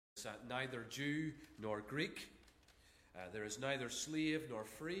is neither Jew nor Greek. There is neither slave nor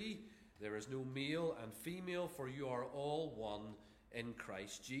free. There is no male and female, for you are all one in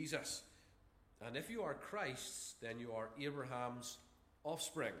Christ Jesus. And if you are Christ's, then you are Abraham's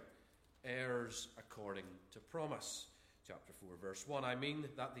offspring, heirs according to promise. Chapter 4, verse 1. I mean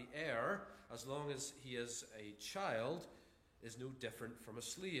that the heir, as long as he is a child, is no different from a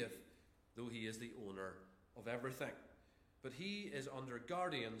slave, though he is the owner of everything. But he is under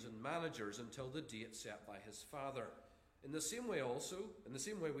guardians and managers until the date set by his father. In the same way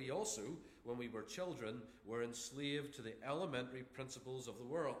we also, when we were children, were enslaved to the elementary principles of the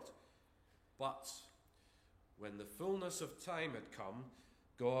world. But when the fullness of time had come,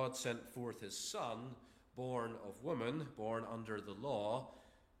 God sent forth his Son, born of woman, born under the law,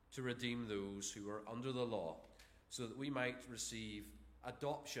 to redeem those who are under the law, so that we might receive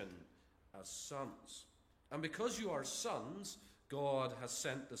adoption as sons. And because you are sons, God has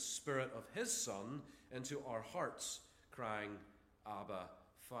sent the Spirit of his Son into our hearts, crying, Abba,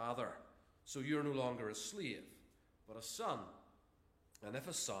 Father. So you're no longer a slave, but a son. And if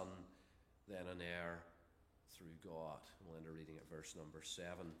a son, then an heir through God. We'll end our reading at verse number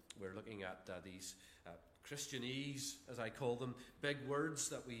 7. We're looking at these Christianese, as I call them, big words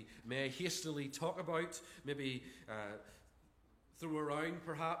that we may hastily talk about, maybe throw around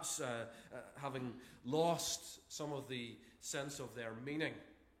perhaps, having lost some of the sense of their meaning.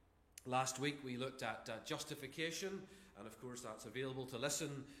 Last week we looked at justification, and of course that's available to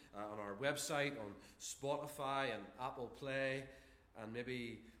listen on our website, on Spotify and Apple Play, and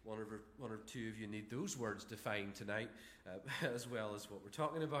maybe one or two of you need those words defined tonight, as well as what we're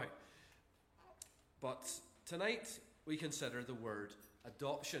talking about. But tonight we consider the word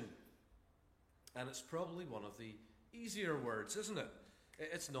adoption, and it's probably one of the easier words, isn't it?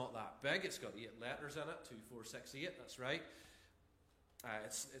 It's not that big. It's got 8 letters in it, 2, 4, 6, 8. That's right.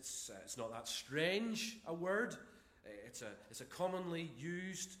 It's not that strange a word. It's a commonly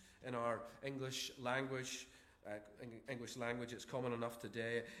used in our English language. It's common enough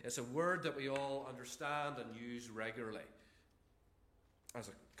today. It's a word that we all understand and use regularly. As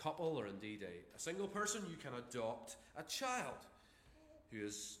a couple, or indeed a single person, you can adopt a child who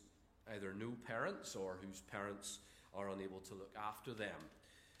has either no parents or whose parents are unable to look after them.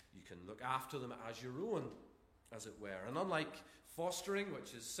 You can look after them as your own, as it were. And unlike fostering,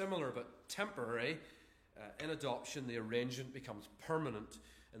 which is similar but temporary, in adoption the arrangement becomes permanent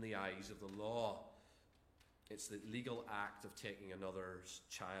in the eyes of the law. It's the legal act of taking another's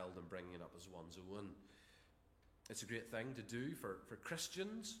child and bringing it up as one's own. It's a great thing to do for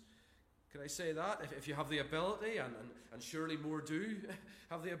Christians. Can I say that? If you have the ability, and surely more do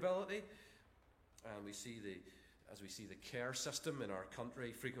have the ability, and as we see the care system in our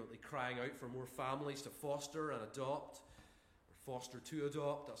country frequently crying out for more families to foster and adopt, or foster to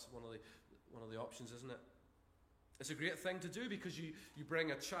adopt. That's one of the options, isn't it? It's a great thing to do because you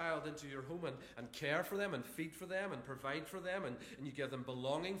bring a child into your home and care for them and feed for them and provide for them, and you give them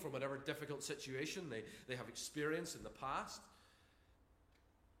belonging from whatever difficult situation they have experienced in the past.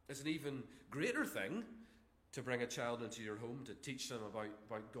 It's an even greater thing to bring a child into your home, to teach them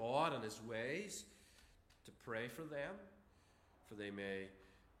about God and his ways, to pray for them, for they may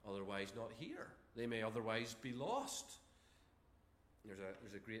otherwise not hear. They may otherwise be lost.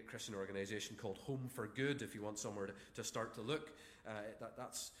 There's a great Christian organisation called Home for Good, if you want somewhere to start to look.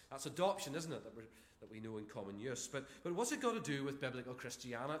 That's adoption, isn't it, that we know in common use. But what's it got to do with biblical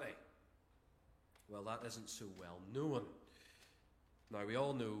Christianity? Well, that isn't so well known. Now, we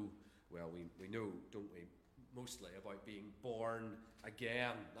all know, we know, don't we, mostly about being born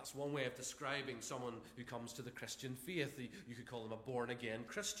again. That's one way of describing someone who comes to the Christian faith. You could call them a born-again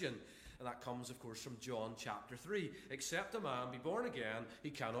Christian. And that comes, of course, from John chapter 3. Except a man be born again, he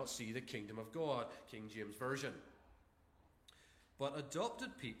cannot see the kingdom of God. King James Version. But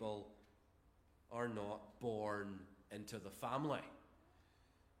adopted people are not born into the family.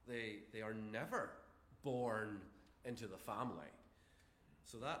 They are never born into the family.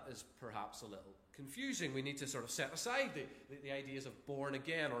 So that is perhaps a little confusing. We need to sort of set aside the ideas of born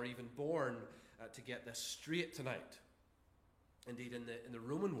again or even born to get this straight tonight. Indeed, in the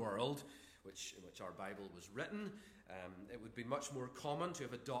Roman world, in which our Bible was written, it would be much more common to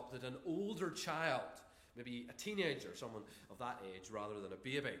have adopted an older child, maybe a teenager, someone of that age, rather than a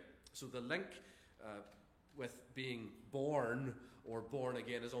baby. So the link with being born or born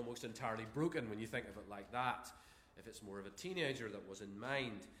again is almost entirely broken when you think of it like that, if it's more of a teenager that was in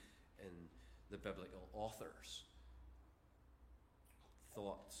mind in the biblical authors'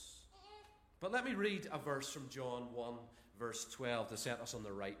 thoughts. But let me read a verse from John 1, verse 12, to set us on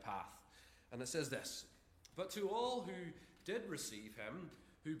the right path. And it says this: "But to all who did receive him,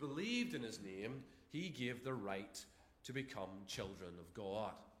 who believed in his name, he gave the right to become children of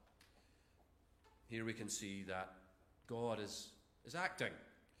God. Here we can see that God is acting.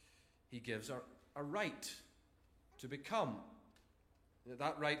 He gives a right to become.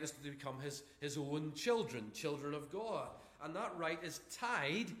 That right is to become his own children of God. And that right is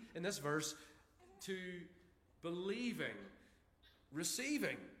tied, in this verse, to believing,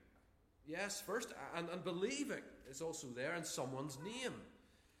 receiving. Yes, first, and believing is also there in someone's name.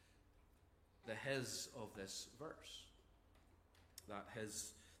 The his of this verse.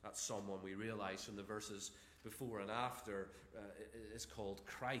 That someone, we realize from the verses before and after, is called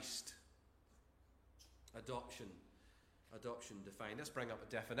Christ. Adoption defined. Let's bring up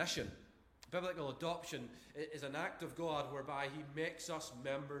a definition. Biblical adoption is an act of God whereby he makes us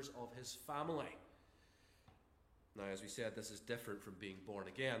members of his family. Now, as we said, this is different from being born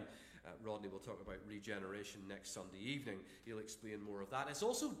again. Rodney will talk about regeneration next Sunday evening. He'll explain more of that. It's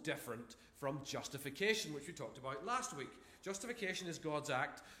also different from justification, which we talked about last week. Justification is God's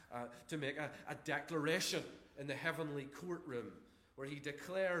act to make a declaration in the heavenly courtroom where he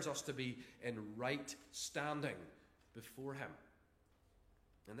declares us to be in right standing before him.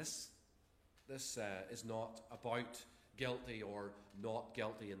 And this is not about guilty or not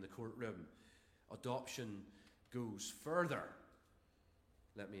guilty in the courtroom. Adoption goes further.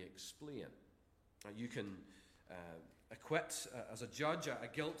 Let me explain. You can acquit, as a judge, a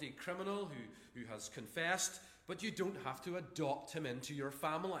guilty criminal who has confessed, but you don't have to adopt him into your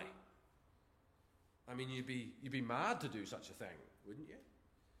family. I mean, you'd be mad to do such a thing, wouldn't you?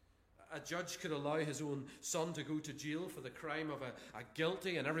 A judge could allow his own son to go to jail for the crime of a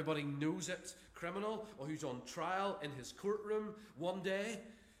guilty, and everybody knows it, criminal, or who's on trial in his courtroom one day.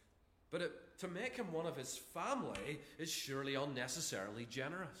 But to make him one of his family is surely unnecessarily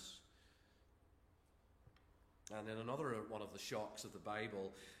generous. And in another one of the shocks of the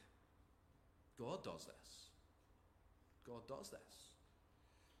Bible, God does this. God does this.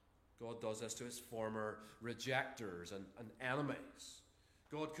 God does this to his former rejectors and enemies.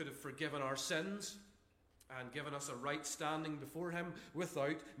 God could have forgiven our sins and given us a right standing before him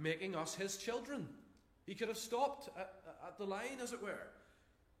without making us his children. He could have stopped at the line, as it were.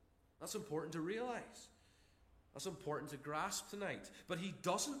 That's important to realize. That's important to grasp tonight. But he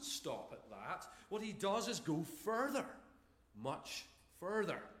doesn't stop at that. What he does is go further, much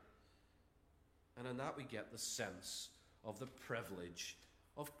further. And in that we get the sense of the privilege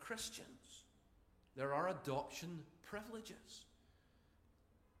of Christians. There are adoption privileges.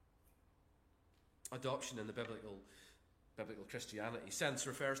 Adoption in the biblical Christianity sense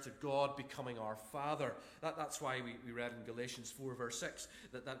refers to God becoming our Father. That's why we read in Galatians 4 verse 6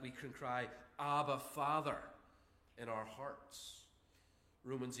 that we can cry, Abba, Father, in our hearts.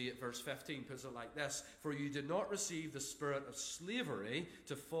 Romans 8 verse 15 puts it like this: For you did not receive the spirit of slavery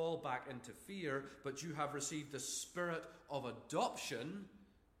to fall back into fear, but you have received the spirit of adoption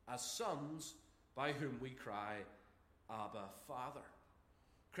as sons, by whom we cry, Abba, Father.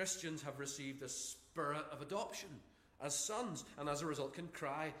 Christians have received the spirit of adoption as sons, and as a result can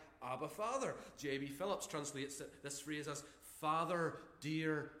cry, Abba, Father. J.B. Phillips translates this phrase as Father,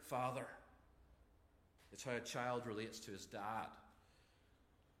 dear Father. It's how a child relates to his dad.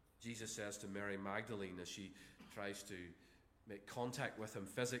 Jesus says to Mary Magdalene as she tries to make contact with him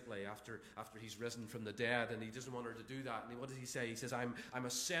physically after he's risen from the dead, and he doesn't want her to do that. And what does he say? He says, I'm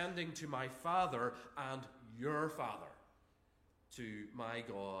ascending to my Father and your Father, to my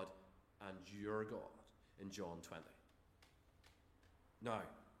God and your God, in John 20. Now,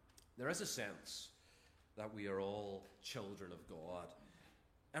 there is a sense that we are all children of God.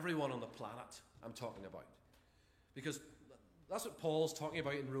 Everyone on the planet I'm talking about. Because that's what Paul's talking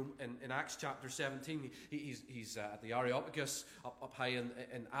about in Acts chapter 17. He's at the Areopagus up high in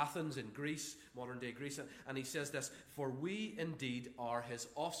Athens, in Greece, modern day Greece. And he says this: For we indeed are his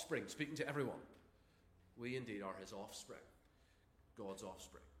offspring. Speaking to everyone. We indeed are his offspring. God's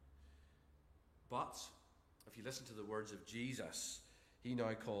offspring. But if you listen to the words of Jesus, he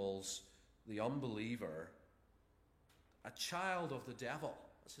now calls the unbeliever a child of the devil.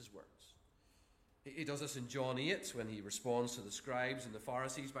 That's his words. He does this in John 8 when he responds to the scribes and the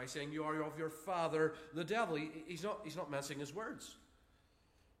Pharisees by saying, You are of your father, the devil. He's not messing his words.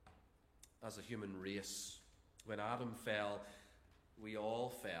 As a human race, when Adam fell, we all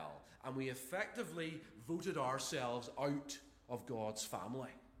fell. And we effectively voted ourselves out of God's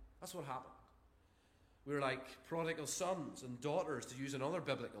family. That's what happened. We're like prodigal sons and daughters, to use another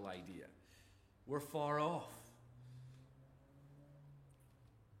biblical idea. We're far off.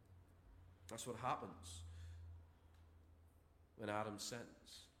 That's what happens when Adam sins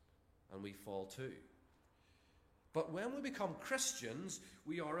and we fall too. But when we become Christians,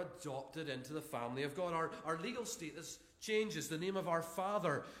 we are adopted into the family of God. Our legal status changes. The name of our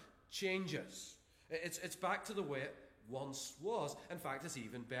Father changes. It's back to the way it once was. In fact, it's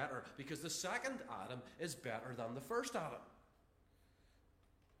even better, because the second Adam is better than the first Adam.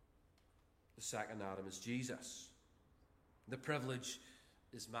 The second Adam is Jesus. The privilege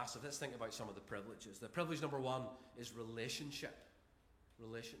is massive. Let's think about some of the privileges. The privilege number one is relationship.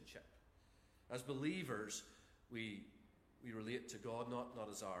 Relationship. As believers, we relate to God not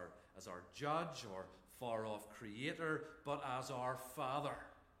as our judge or far-off creator, but as our Father.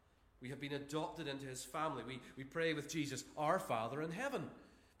 We have been adopted into his family. We pray with Jesus, our Father in heaven,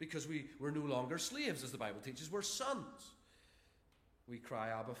 because we're no longer slaves, as the Bible teaches. We're sons. We cry,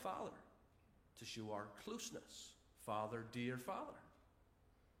 Abba, Father, to show our closeness. Father, dear Father.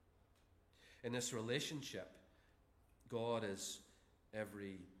 In this relationship, God is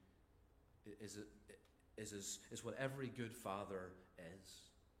what every good father is.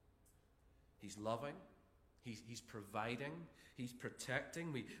 He's loving. He's providing. He's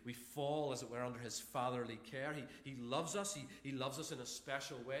protecting. We fall, as it were, under his fatherly care. He loves us. He loves us in a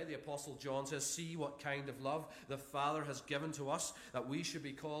special way. The Apostle John says, see what kind of love the Father has given to us, that we should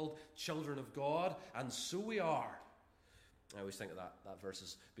be called children of God, and so we are. I always think of that verse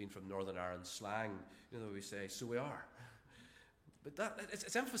as being from Northern Ireland slang. You know, we say, so we are. But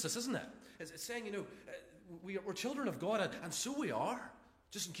it's emphasis, isn't it? It's saying, we're children of God, and so we are,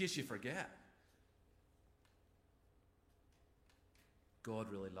 just in case you forget.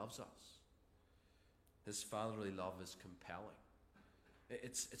 God really loves us. His fatherly love is compelling.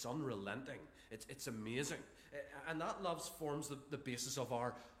 It's unrelenting. It's amazing. And that love forms the basis of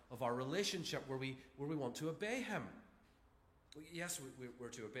our relationship, where we want to obey him. Yes, we're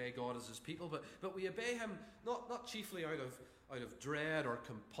to obey God as his people, but we obey him not chiefly out of dread or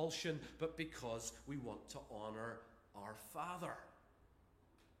compulsion, but because we want to honor our Father.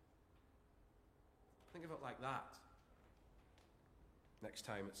 Think of it like that. Next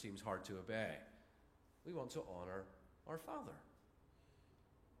time it seems hard to obey, we want to honor our Father.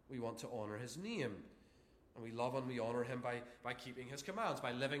 We want to honor his name. And we love and we honor him by keeping his commands,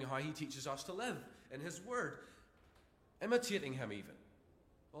 by living how he teaches us to live in his word, imitating him even.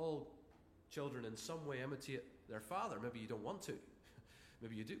 All children in some way imitate their father. Maybe you don't want to.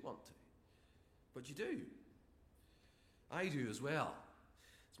 Maybe you do want to. But you do. I do as well,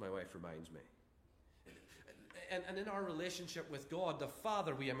 as my wife reminds me. And in our relationship with God, the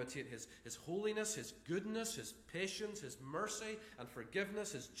Father, we imitate his holiness, his goodness, his patience, his mercy and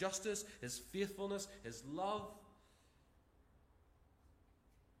forgiveness, his justice, his faithfulness, his love.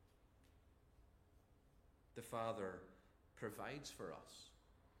 The Father provides for us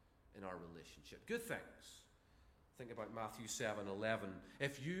in our relationship. Good things. Think about Matthew 7:11.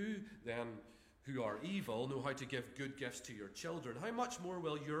 If you then, who are evil, know how to give good gifts to your children, how much more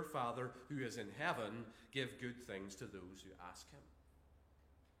will your Father who is in heaven give good things to those who ask him?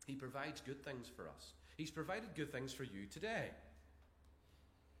 He provides good things for us. He's provided good things for you today,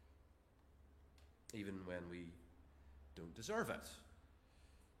 even when we don't deserve it.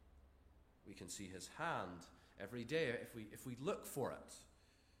 We can see his hand every day if we look for it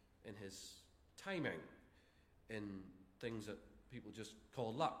in his timing, in things that people just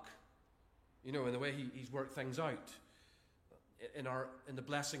call luck. In the way he's worked things out, in the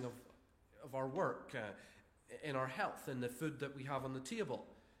blessing of our work, in our health, in the food that we have on the table.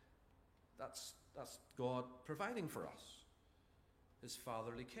 That's God providing for us, his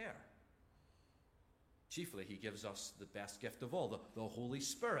fatherly care. Chiefly, he gives us the best gift of all, the Holy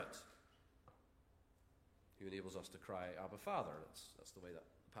Spirit, who enables us to cry, Abba, Father. That's the way that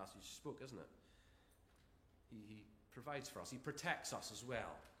the passage spoke, isn't it? He provides for us. He protects us as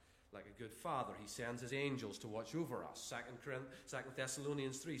well. Like a good father, he sends his angels to watch over us. 2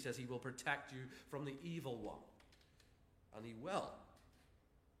 Thessalonians 3 says he will protect you from the evil one. And he will,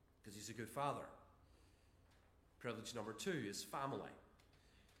 because he's a good father. Privilege number 2 is family.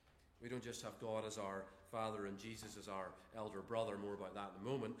 We don't just have God as our Father and Jesus as our elder brother. More about that in a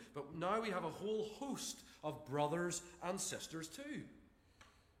moment. But now we have a whole host of brothers and sisters too.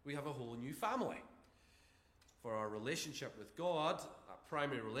 We have a whole new family. For our relationship with God, that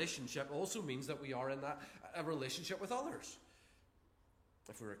primary relationship, also means that we are in a relationship with others.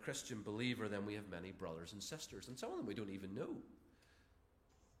 If we're a Christian believer, then we have many brothers and sisters, and some of them we don't even know.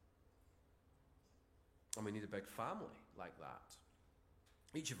 And we need a big family like that.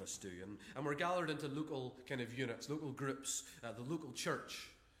 Each of us do. And we're gathered into local kind of units, local groups, the local church.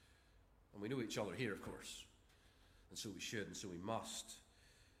 And we know each other here, of course. And so we should, and so we must.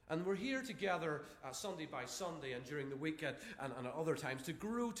 And we're here together Sunday by Sunday and during the weekend and at other times to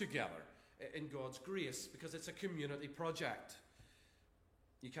grow together in God's grace, because it's a community project.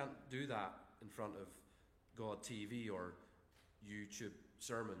 You can't do that in front of God TV or YouTube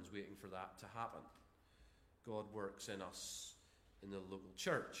sermons waiting for that to happen. God works in us in the local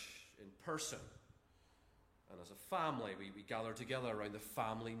church, in person. And as a family, we gather together around the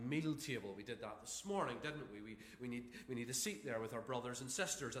family meal table. We did that this morning, didn't we? We need a seat there with our brothers and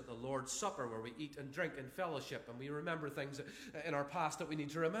sisters at the Lord's Supper, where we eat and drink in fellowship, and we remember things in our past that we need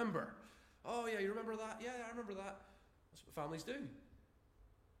to remember. Oh yeah, you remember that? Yeah, I remember that. That's what families do.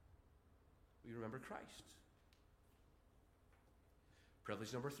 We remember Christ.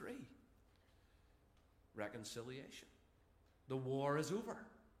 Privilege number 3. Reconciliation. The war is over.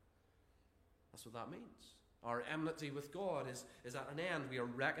 That's what that means. Our enmity with God is at an end. We are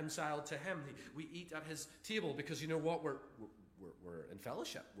reconciled to Him. We eat at His table because you know what? We're in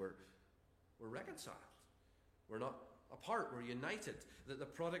fellowship. We're reconciled. We're not apart. We're united. That the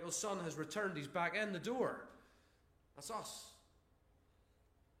prodigal son has returned. He's back in the door. That's us.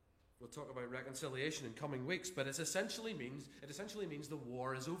 We'll talk about reconciliation in coming weeks, but it essentially means the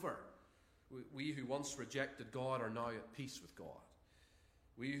war is over. We who once rejected God are now at peace with God.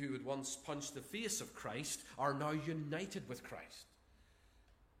 We who had once punched the face of Christ are now united with Christ.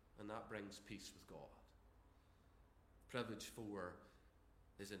 And that brings peace with God. Privilege 4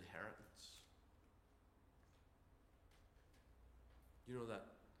 is inheritance. You know that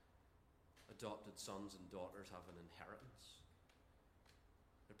adopted sons and daughters have an inheritance.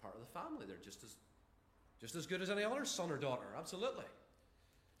 They're part of the family. They're just as good as any other son or daughter. Absolutely.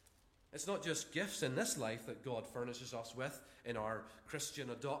 It's not just gifts in this life that God furnishes us with in our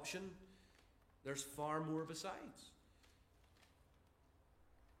Christian adoption. There's far more besides.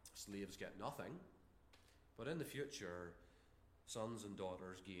 Slaves get nothing, but in the future, sons and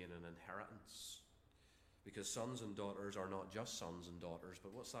daughters gain an inheritance. Because sons and daughters are not just sons and daughters,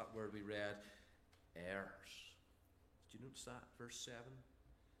 but what's that word we read? Heirs. Did you notice that? Verse 7.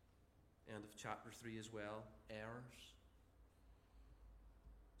 End of chapter 3 as well. Heirs.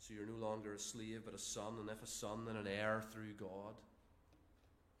 So you're no longer a slave, but a son, and if a son, then an heir through God.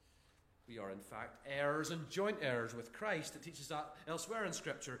 We are, in fact, heirs and joint heirs with Christ. It teaches that elsewhere in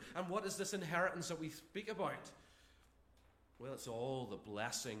Scripture. And what is this inheritance that we speak about? Well, it's all the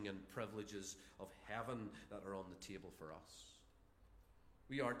blessing and privileges of heaven that are on the table for us.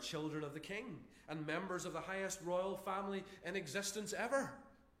 We are children of the King and members of the highest royal family in existence ever.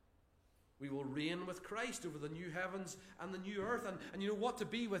 We will reign with Christ over the new heavens and the new earth. And you know what? To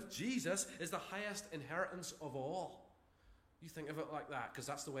be with Jesus is the highest inheritance of all. You think of it like that, because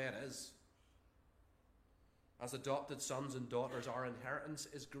that's the way it is. As adopted sons and daughters, our inheritance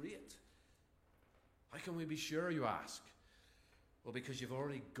is great. How can we be sure, you ask? Well, because you've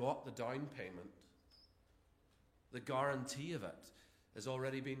already got the down payment. The guarantee of it has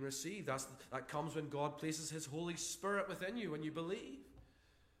already been received. That comes when God places His Holy Spirit within you when you believe.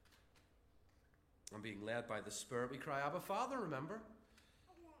 And being led by the Spirit, we cry, Abba, Father, remember?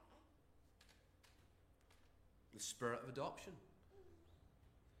 The Spirit of adoption.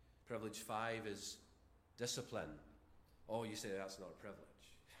 Privilege 5 is discipline. Oh, you say that's not a privilege.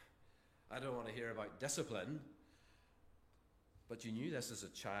 I don't want to hear about discipline. But you knew this as a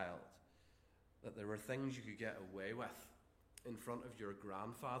child, that there were things you could get away with in front of your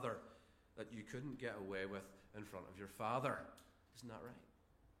grandfather that you couldn't get away with in front of your father. Isn't that right?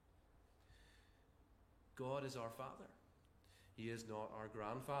 God is our Father. He is not our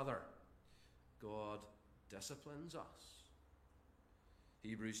grandfather. God disciplines us.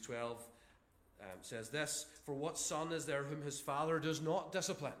 Hebrews 12 says this, "For what son is there whom his father does not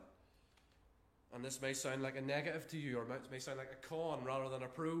discipline?" And this may sound like a negative to you, or it may sound like a con rather than a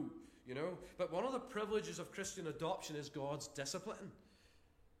pro, you know. But one of the privileges of Christian adoption is God's discipline.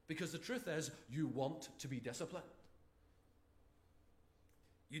 Because the truth is, you want to be disciplined.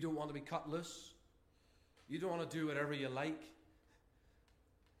 You don't want to be cut loose. You don't want to do whatever you like.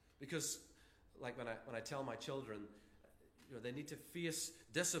 Because, like when I tell my children, you know, they need to face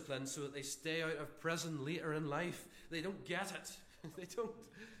discipline so that they stay out of prison later in life. They don't get it. They don't.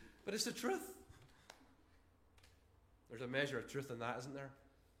 But it's the truth. There's a measure of truth in that, isn't there?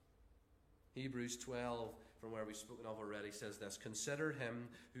 Hebrews 12, from where we've spoken of already, says this, "Consider him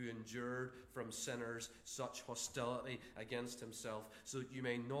who endured from sinners such hostility against himself, so that you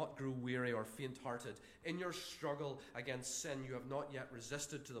may not grow weary or faint-hearted. In your struggle against sin, you have not yet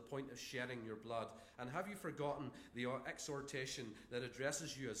resisted to the point of shedding your blood. And have you forgotten the exhortation that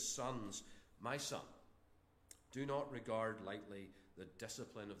addresses you as sons? My son, do not regard lightly the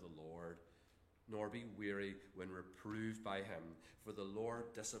discipline of the Lord, nor be weary when reproved by him. For the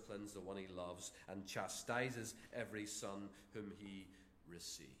Lord disciplines the one he loves and chastises every son whom he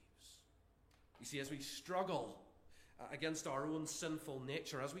receives." You see, as we struggle against our own sinful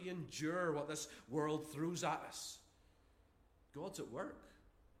nature, as we endure what this world throws at us, God's at work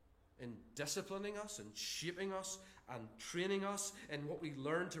in disciplining us and shaping us and training us in what we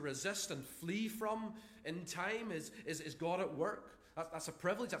learn to resist and flee from in time is God at work. That's a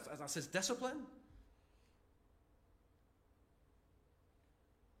privilege. That's his discipline.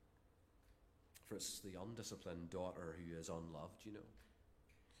 For it's the undisciplined daughter who is unloved,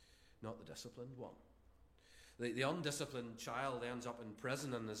 not the disciplined one. The undisciplined child ends up in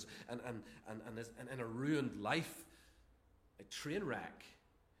prison and is in a ruined life, a train wreck,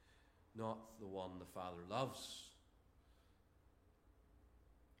 not the one the Father loves.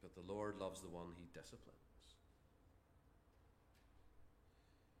 But the Lord loves the one he disciplines.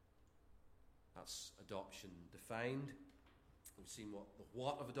 That's adoption defined. We've seen the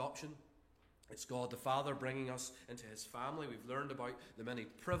what of adoption. It's God the Father bringing us into his family. We've learned about the many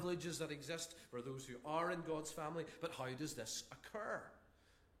privileges that exist for those who are in God's family. But how does this occur?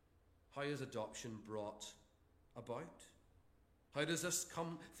 How is adoption brought about? How does this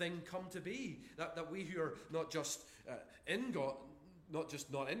thing come to be? That we who are not just in God,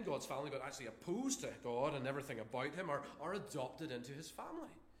 not in God's family, but actually opposed to God and everything about him, are adopted into his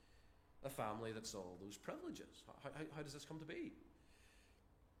family. A family that's all those privileges. How does this come to be?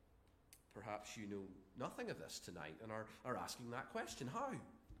 Perhaps you know nothing of this tonight and are asking that question. How?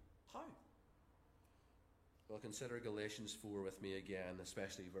 Well, consider Galatians 4 with me again,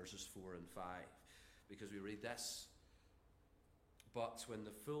 especially verses 4 and 5, because we read this. But when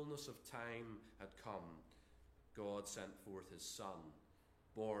the fullness of time had come, God sent forth his Son,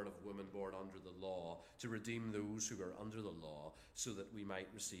 born of woman, born under the law, to redeem those who are under the law, so that we might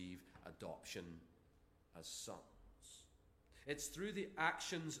receive adoption as sons. It's through the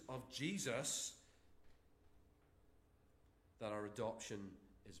actions of Jesus that our adoption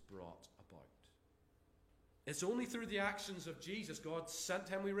is brought about. It's only through the actions of Jesus. God sent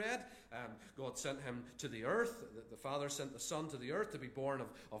him, we read. God sent him to the earth. The Father sent the Son to the earth to be born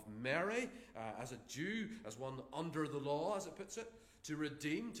of Mary, as a Jew, as one under the law, as it puts it, to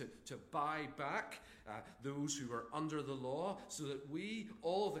redeem, to buy back those who are under the law, so that we,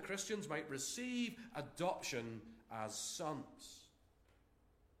 all of the Christians, might receive adoption as sons.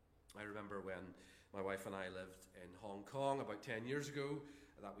 I remember when my wife and I lived in Hong Kong about 10 years ago,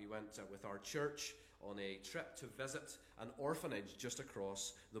 that we went with our church on a trip to visit an orphanage just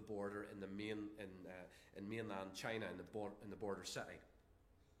across the border in mainland China, in the border city.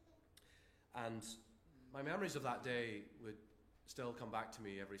 And my memories of that day would still come back to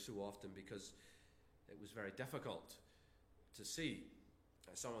me every so often, because it was very difficult to see.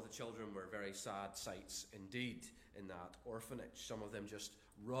 Some of the children were very sad sights indeed in that orphanage. Some of them just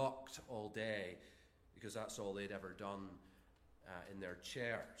rocked all day because that's all they'd ever done in their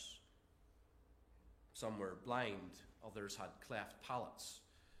chairs. Some were blind, others had cleft palates,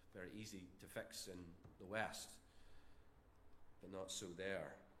 very easy to fix in the West, but not so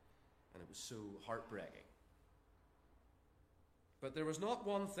there. And it was so heartbreaking. But there was not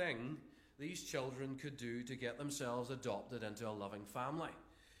one thing these children could do to get themselves adopted into a loving family.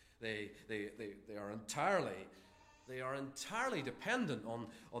 They are entirely dependent on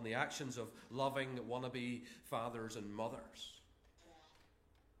the actions of loving wannabe fathers and mothers.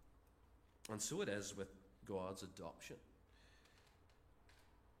 And so it is with God's adoption.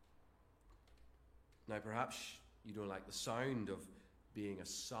 Now, perhaps you don't like the sound of being a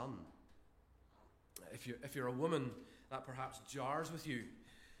son. If you're a woman, that perhaps jars with you.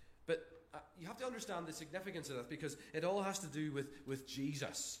 But you have to understand the significance of this, because it all has to do with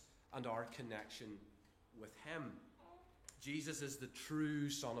Jesus and our connection with him. Jesus is the true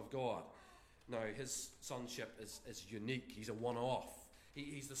Son of God. Now, his sonship is unique. He's a one-off.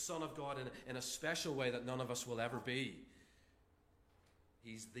 He's the Son of God in a special way that none of us will ever be.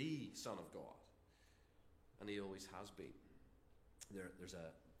 He's the Son of God. And he always has been. There's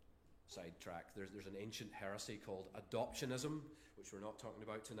a sidetrack. There's an ancient heresy called adoptionism, which we're not talking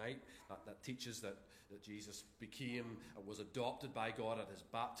about tonight, that teaches that Jesus was adopted by God at his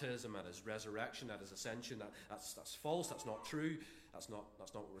baptism, at his resurrection, at his ascension. That's false. That's not true. That's not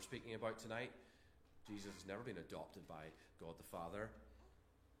what we're speaking about tonight. Jesus has never been adopted by God the Father.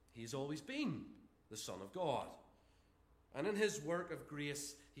 He's always been the Son of God. And in his work of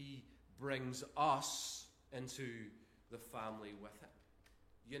grace, he brings us into the family with him.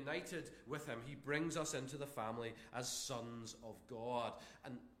 United with him, he brings us into the family as sons of God.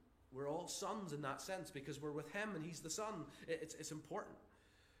 And we're all sons in that sense, because we're with him and he's the Son. It's important.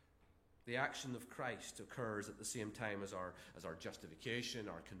 The action of Christ occurs at the same time as our justification,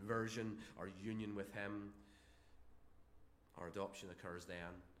 our conversion, our union with him. Our adoption occurs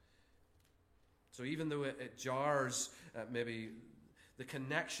then. So even though it jars maybe the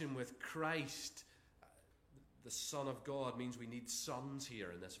connection with Christ, the Son of God, means we need sons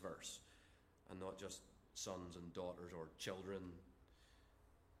here in this verse, and not just sons and daughters or children.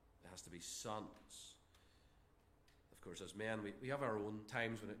 It has to be sons. Of course, as men, we have our own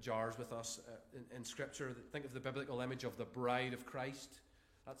times when it jars with us in Scripture. Think of the biblical image of the bride of Christ.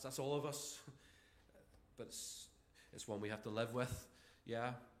 That's all of us. But it's one we have to live with,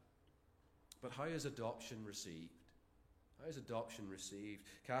 yeah. But how is adoption received? How is adoption received?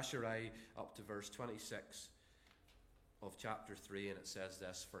 Cast your eye up to verse 26 of chapter 3, and it says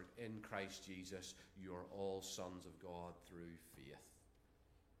this: "For in Christ Jesus you are all sons of God through faith."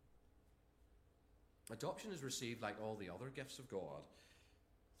 Adoption is received like all the other gifts of God,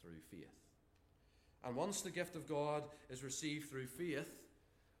 through faith. And once the gift of God is received through faith,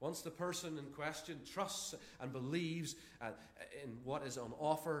 once the person in question trusts and believes in what is on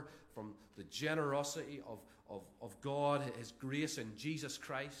offer from the generosity of God, His grace in Jesus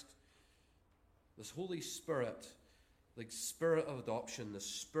Christ, this Holy Spirit, the Spirit of adoption, the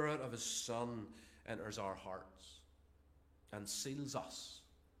Spirit of His Son, enters our hearts and seals us.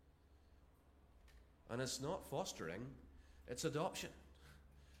 And it's not fostering, it's adoption.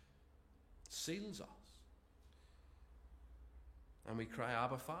 It seals us. And we cry,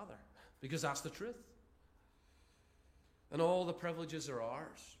 "Abba, Father," because that's the truth. And all the privileges are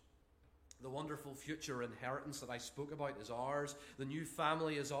ours. The wonderful future inheritance that I spoke about is ours. The new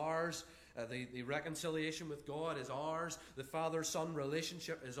family is ours. The reconciliation with God is ours. The father-son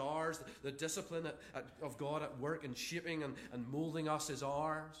relationship is ours. The discipline of God at work in shaping and molding us is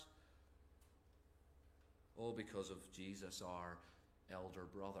ours. All because of Jesus, our elder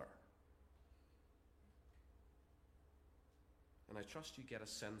brother. And I trust you get a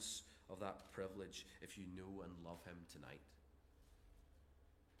sense of that privilege if you know and love Him tonight.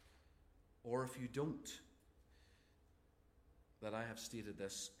 Or if you don't, that I have stated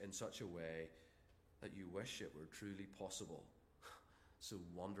this in such a way that you wish it were truly possible. So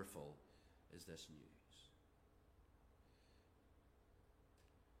wonderful is this news.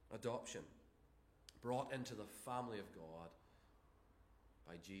 Adoption, brought into the family of God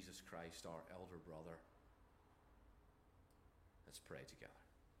by Jesus Christ, our elder brother. Let's pray together.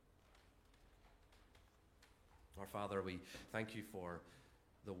 Our Father, we thank you for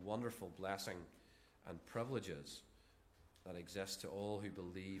the wonderful blessing and privileges that exist to all who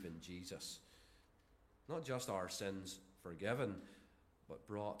believe in Jesus. Not just our sins forgiven, but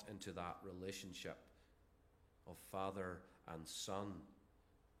brought into that relationship of Father and Son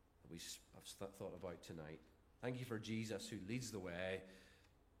that we have thought about tonight. Thank you for Jesus, who leads the way,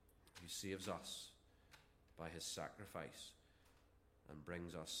 who saves us by His sacrifice and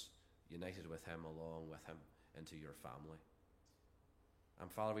brings us united with Him, along with Him, into your family.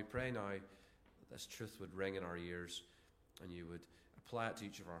 And Father, we pray now that this truth would ring in our ears and you would apply it to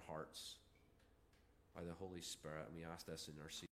each of our hearts by the Holy Spirit. And we ask this in our